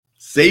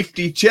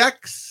Safety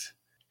checks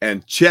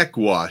and check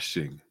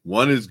washing.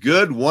 One is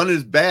good, one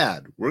is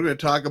bad. We're going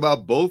to talk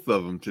about both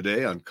of them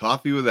today on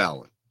Coffee with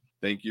Alain.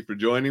 Thank you for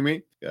joining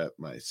me. Got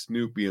my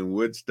Snoopy and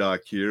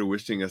Woodstock here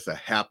wishing us a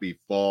happy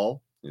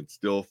fall. It's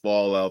still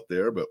fall out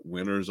there, but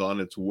winter's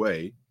on its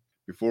way.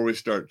 Before we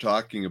start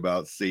talking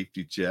about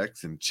safety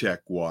checks and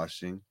check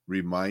washing,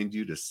 remind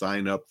you to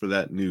sign up for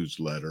that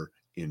newsletter,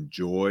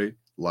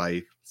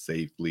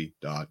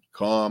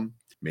 enjoylifesafely.com.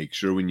 Make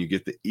sure when you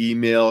get the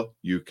email,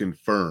 you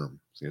confirm.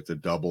 So it's a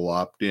double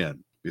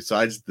opt-in.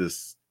 Besides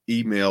this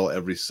email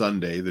every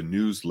Sunday, the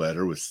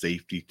newsletter with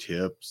safety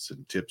tips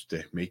and tips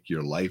to make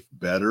your life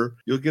better,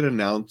 you'll get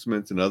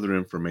announcements and other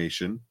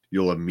information.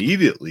 You'll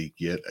immediately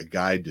get a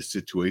guide to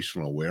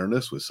situational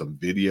awareness with some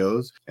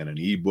videos and an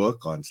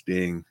ebook on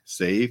staying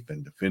safe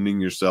and defending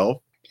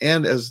yourself.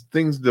 And as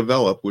things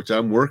develop, which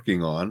I'm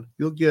working on,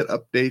 you'll get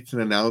updates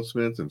and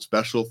announcements and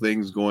special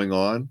things going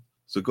on.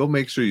 So go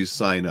make sure you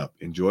sign up,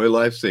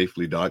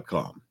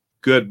 enjoylifesafely.com.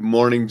 Good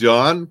morning,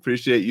 John.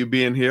 Appreciate you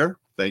being here.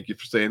 Thank you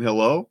for saying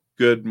hello.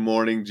 Good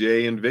morning,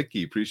 Jay and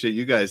Vicky. Appreciate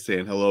you guys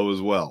saying hello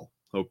as well.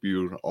 Hope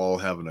you're all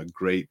having a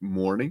great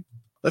morning.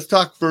 Let's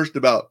talk first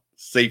about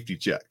safety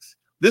checks.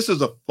 This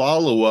is a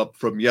follow-up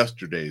from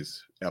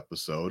yesterday's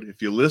episode.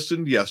 If you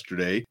listened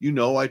yesterday, you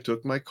know I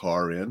took my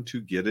car in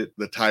to get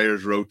the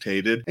tires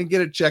rotated and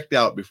get it checked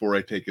out before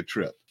I take a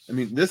trip. I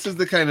mean, this is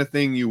the kind of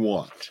thing you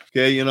want.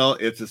 Okay,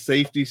 it's a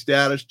safety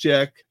status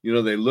check.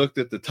 They looked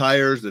at the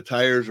tires. The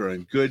tires are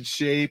in good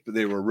shape.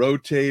 They were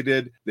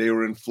rotated. They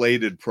were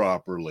inflated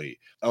properly.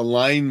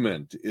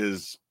 Alignment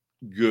is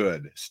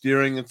good.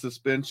 Steering and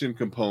suspension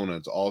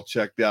components all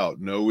checked out.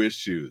 No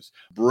issues.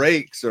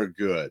 Brakes are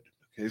good.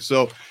 Okay,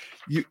 so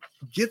you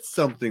get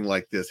something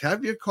like this.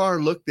 Have your car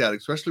looked at,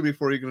 especially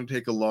before you're going to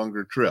take a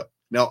longer trip.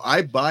 Now,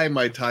 I buy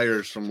my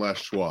tires from Les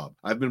Schwab.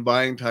 I've been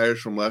buying tires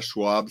from Les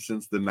Schwab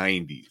since the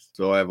 90s.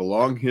 So I have a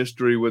long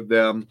history with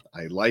them.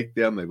 I like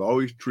them. They've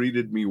always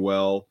treated me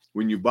well.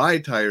 When you buy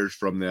tires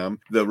from them,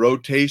 the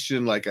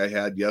rotation like I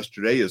had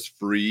yesterday is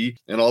free,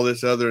 and all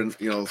this other,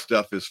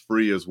 stuff is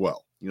free as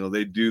well.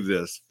 They do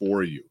this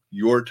for you.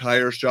 Your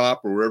tire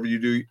shop or wherever you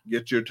do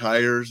get your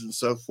tires and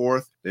so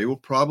forth, they will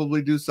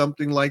probably do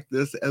something like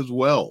this as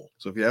well.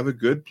 So if you have a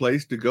good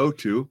place to go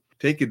to,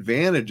 take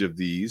advantage of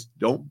these.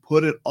 Don't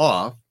put it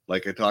off.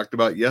 Like I talked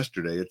about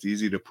yesterday, it's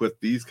easy to put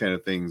these kind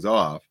of things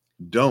off.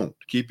 Don't.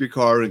 Keep your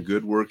car in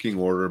good working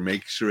order.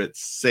 Make sure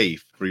it's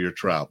safe for your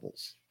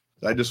travels.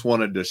 I just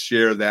wanted to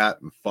share that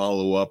and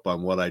follow up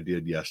on what I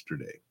did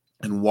yesterday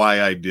and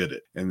why I did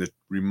it. And to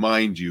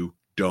remind you,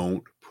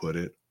 don't put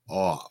it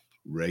off.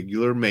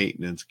 Regular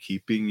maintenance,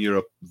 keeping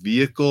your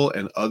vehicle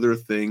and other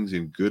things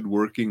in good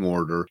working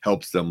order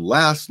helps them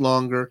last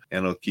longer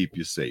and it'll keep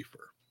you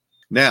safer.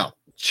 Now,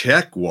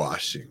 check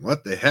washing.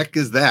 What the heck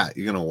is that?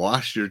 You're going to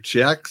wash your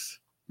checks?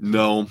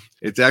 No,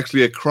 it's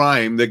actually a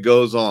crime that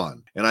goes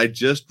on. And I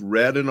just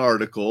read an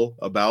article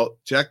about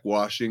check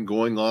washing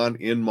going on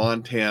in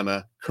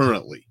Montana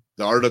currently.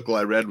 The article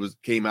I read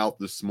came out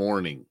this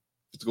morning.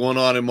 It's going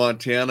on in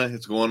Montana.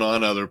 It's going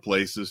on other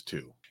places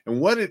too. And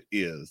what it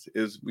is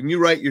when you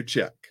write your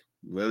check,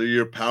 whether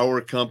you're a power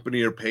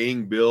company or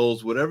paying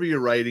bills, whatever you're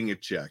writing a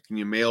check and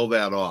you mail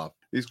that off,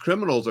 these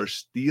criminals are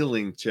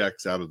stealing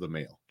checks out of the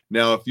mail.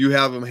 Now, if you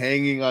have them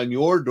hanging on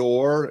your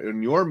door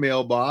in your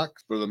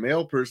mailbox for the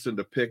mail person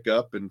to pick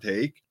up and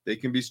take, they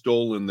can be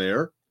stolen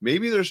there.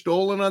 Maybe they're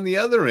stolen on the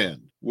other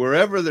end.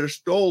 Wherever they're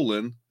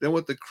stolen, then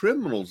what the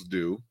criminals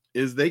do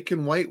is they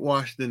can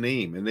whitewash the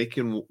name and they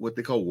can, what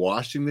they call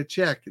washing the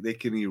check, they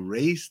can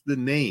erase the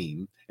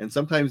name and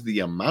sometimes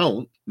the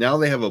amount. Now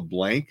they have a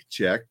blank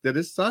check that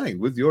is signed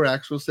with your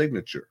actual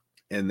signature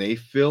and they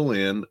fill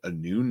in a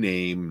new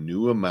name,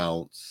 new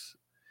amounts,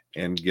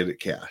 and get it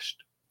cashed.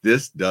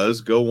 This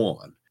does go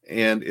on,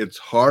 and it's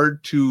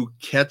hard to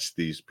catch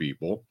these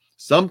people.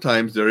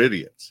 Sometimes they're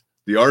idiots.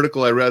 The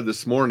article I read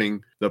this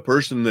morning, the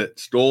person that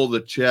stole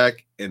the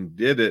check and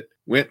did it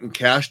went and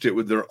cashed it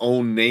with their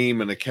own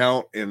name and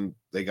account, and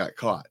they got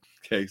caught.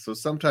 Okay, so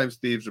sometimes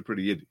thieves are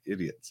pretty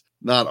idiots.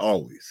 Not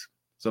always.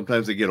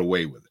 Sometimes they get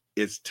away with it.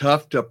 It's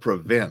tough to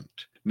prevent.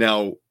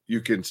 Now, you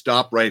can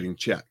stop writing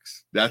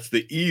checks. That's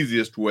the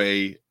easiest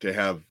way to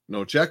have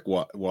no check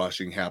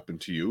washing happen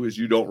to you is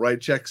you don't write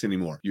checks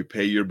anymore. You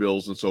pay your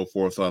bills and so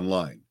forth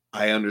online.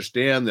 I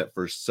understand that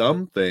for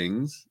some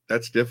things,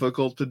 that's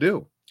difficult to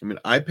do. I mean,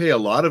 I pay a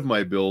lot of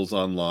my bills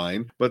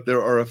online, but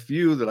there are a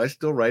few that I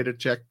still write a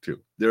check to.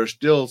 There are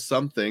still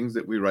some things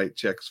that we write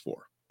checks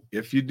for.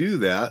 If you do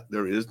that,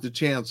 there is the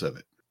chance of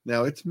it.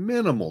 Now, it's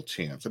minimal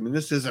chance. I mean,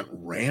 this isn't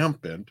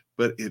rampant,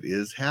 but it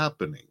is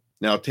happening.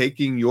 Now,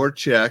 taking your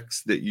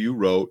checks that you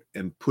wrote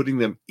and putting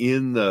them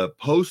in the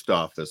post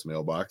office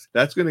mailbox,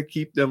 that's going to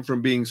keep them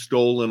from being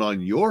stolen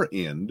on your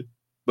end,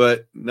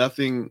 but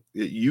nothing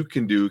that you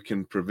can do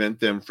can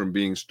prevent them from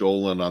being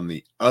stolen on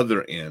the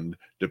other end,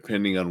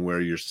 depending on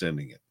where you're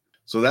sending it.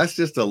 So that's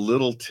just a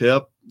little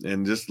tip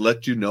and just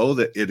let you know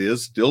that it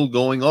is still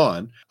going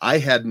on. I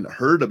hadn't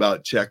heard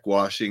about check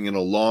washing in a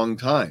long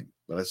time.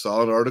 But I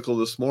saw an article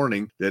this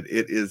morning that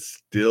it is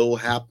still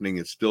happening.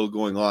 It's still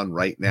going on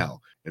right now.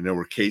 And there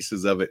were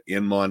cases of it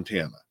in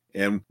Montana.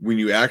 And when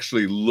you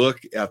actually look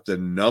at the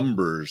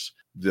numbers,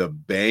 the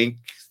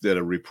banks that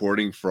are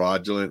reporting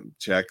fraudulent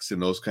checks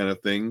and those kind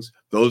of things,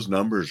 those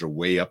numbers are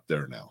way up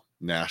there now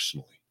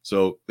nationally.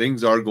 So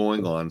things are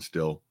going on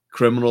still.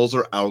 Criminals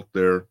are out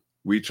there.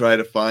 We try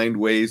to find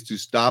ways to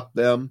stop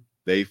them.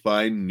 They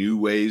find new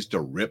ways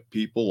to rip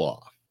people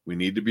off. We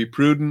need to be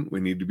prudent. We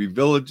need to be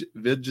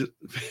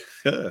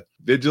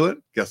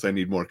vigilant. Guess I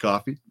need more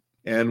coffee.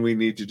 And we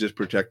need to just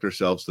protect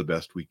ourselves the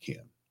best we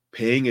can.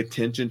 Paying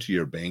attention to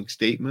your bank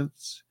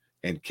statements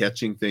and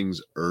catching things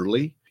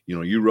early. You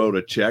know, you wrote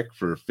a check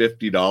for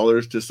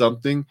 $50 to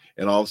something,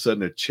 and all of a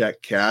sudden a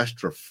check cashed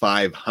for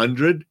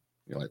 $500.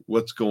 You're like,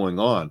 what's going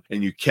on?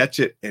 And you catch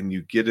it and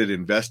you get it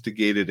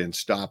investigated and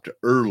stopped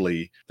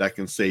early. That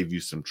can save you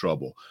some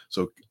trouble.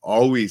 So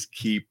always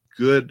keep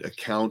good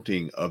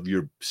accounting of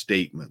your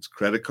statements,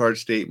 credit card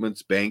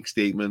statements, bank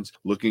statements,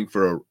 looking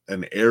for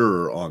an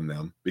error on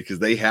them because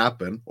they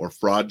happen, or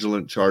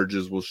fraudulent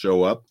charges will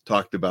show up.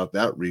 Talked about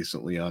that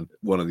recently on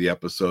one of the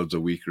episodes a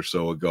week or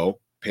so ago.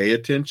 Pay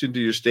attention to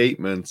your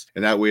statements,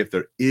 and that way if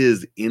there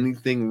is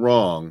anything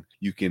wrong,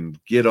 you can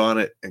get on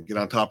it and get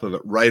on top of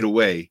it right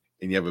away,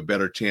 and you have a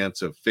better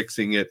chance of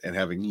fixing it and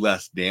having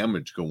less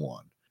damage go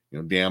on. You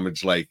know,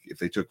 damage like if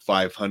they took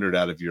 500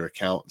 out of your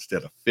account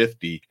instead of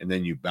 50, and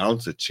then you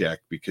bounce a check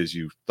because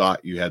you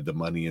thought you had the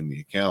money in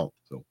the account.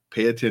 So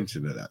pay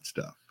attention to that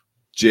stuff.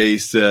 Jay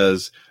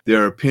says,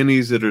 there are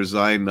pennies that are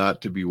designed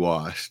not to be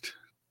washed.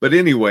 But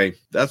anyway,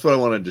 that's what I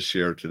wanted to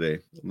share today.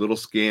 A little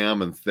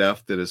scam and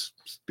theft that is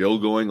still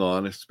going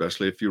on,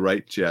 especially if you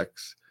write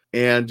checks.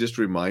 And just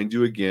remind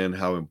you again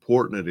how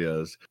important it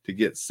is to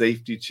get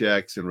safety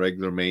checks and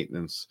regular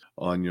maintenance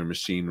on your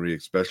machinery,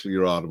 especially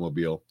your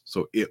automobile,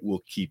 so it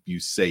will keep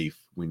you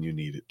safe when you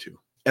need it to.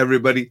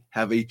 Everybody,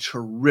 have a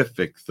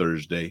terrific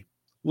Thursday.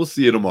 We'll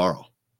see you tomorrow.